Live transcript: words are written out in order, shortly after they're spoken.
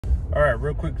All right,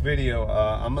 real quick video.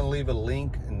 I'm gonna leave a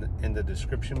link in the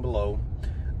description below.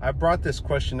 I brought this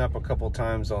question up a couple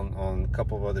times on a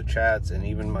couple of other chats and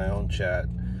even my own chat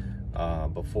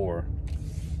before.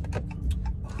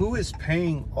 Who is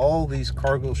paying all these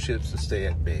cargo ships to stay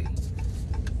at bay?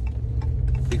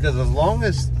 Because as long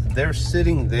as they're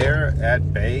sitting there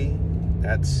at bay,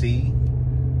 at sea,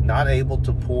 not able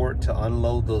to port to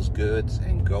unload those goods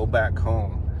and go back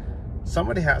home,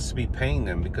 somebody has to be paying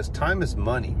them, because time is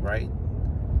money, right?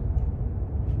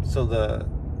 So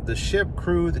the ship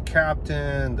crew, the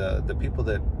captain, the people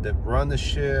that run the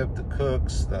ship, the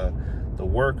cooks, the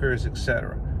workers,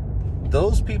 etc.,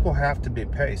 those people have to be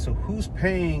paid. So who's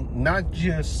paying not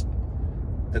just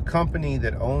the company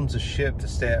that owns the ship to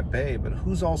stay at bay, but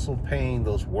who's also paying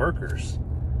those workers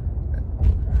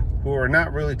who are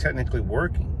not really technically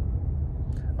working?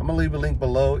 I'm gonna leave a link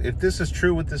below. If this is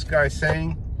true what this guy's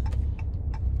saying,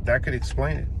 that could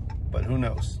explain it, but who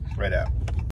knows? Right out.